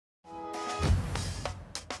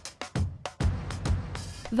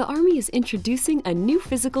The Army is introducing a new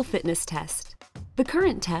physical fitness test. The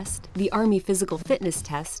current test, the Army Physical Fitness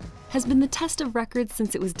Test, has been the test of record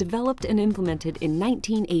since it was developed and implemented in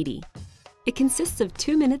 1980. It consists of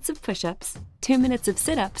 2 minutes of push-ups, 2 minutes of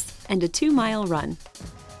sit-ups, and a 2-mile run.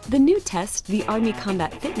 The new test, the Army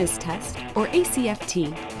Combat Fitness Test, or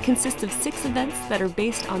ACFT, consists of 6 events that are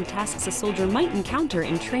based on tasks a soldier might encounter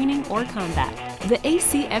in training or combat. The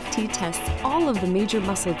ACFT tests all of the major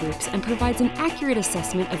muscle groups and provides an accurate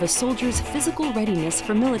assessment of a soldier's physical readiness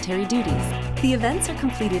for military duties. The events are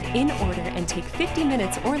completed in order and take 50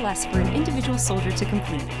 minutes or less for an individual soldier to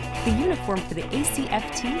complete. The uniform for the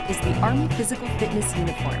ACFT is the Army Physical Fitness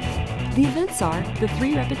uniform. The events are the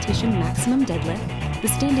 3-repetition maximum deadlift, the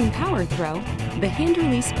standing power throw, the hand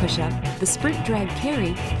release push-up, the sprint drag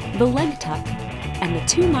carry, the leg tuck, and the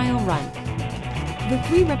 2-mile run. The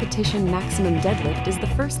 3-repetition maximum deadlift is the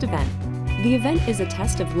first event. The event is a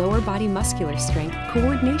test of lower body muscular strength,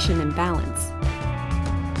 coordination, and balance.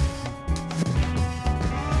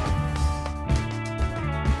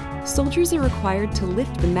 Soldiers are required to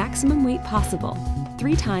lift the maximum weight possible,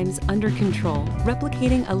 3 times under control,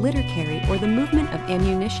 replicating a litter carry or the movement of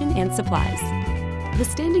ammunition and supplies. The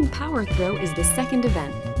standing power throw is the second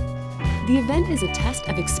event. The event is a test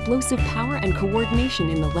of explosive power and coordination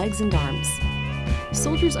in the legs and arms.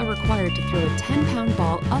 Soldiers are required to throw a 10-pound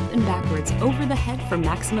ball up and backwards over the head for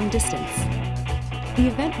maximum distance. The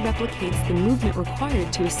event replicates the movement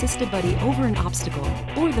required to assist a buddy over an obstacle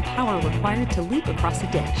or the power required to leap across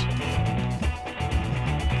a ditch.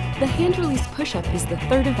 The hand release push-up is the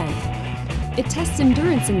third event. It tests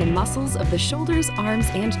endurance in the muscles of the shoulders, arms,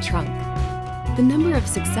 and trunk. The number of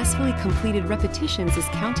successfully completed repetitions is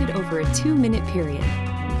counted over a 2-minute period.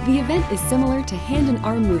 The event is similar to hand and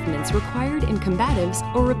arm movements required in combatives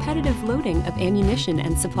or repetitive loading of ammunition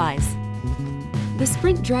and supplies. The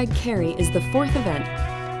sprint drag carry is the fourth event.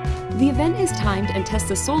 The event is timed and tests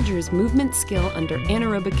a soldier's movement skill under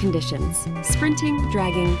anaerobic conditions, sprinting,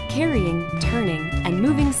 dragging, carrying, turning, and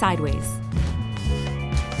moving sideways.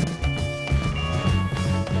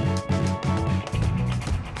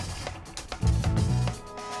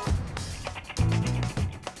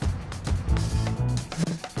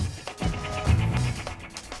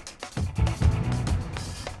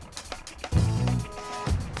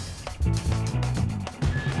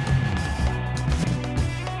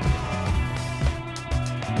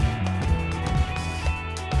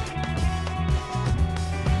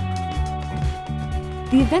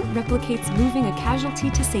 The event replicates moving a casualty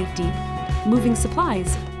to safety, moving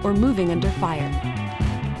supplies, or moving under fire.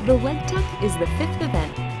 The leg tuck is the fifth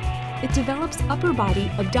event. It develops upper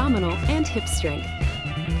body, abdominal, and hip strength.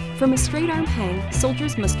 From a straight arm hang,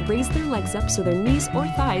 soldiers must raise their legs up so their knees or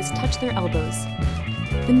thighs touch their elbows.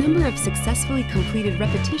 The number of successfully completed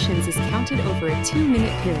repetitions is counted over a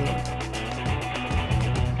 2-minute period.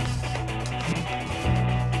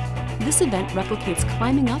 This event replicates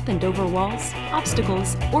climbing up and over walls,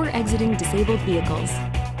 obstacles, or exiting disabled vehicles.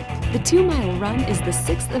 The 2-mile run is the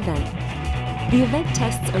sixth event. The event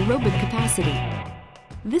tests aerobic capacity.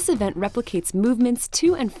 This event replicates movements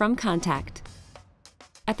to and from contact.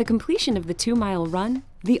 At the completion of the 2-mile run,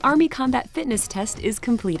 the Army Combat Fitness Test is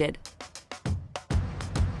completed.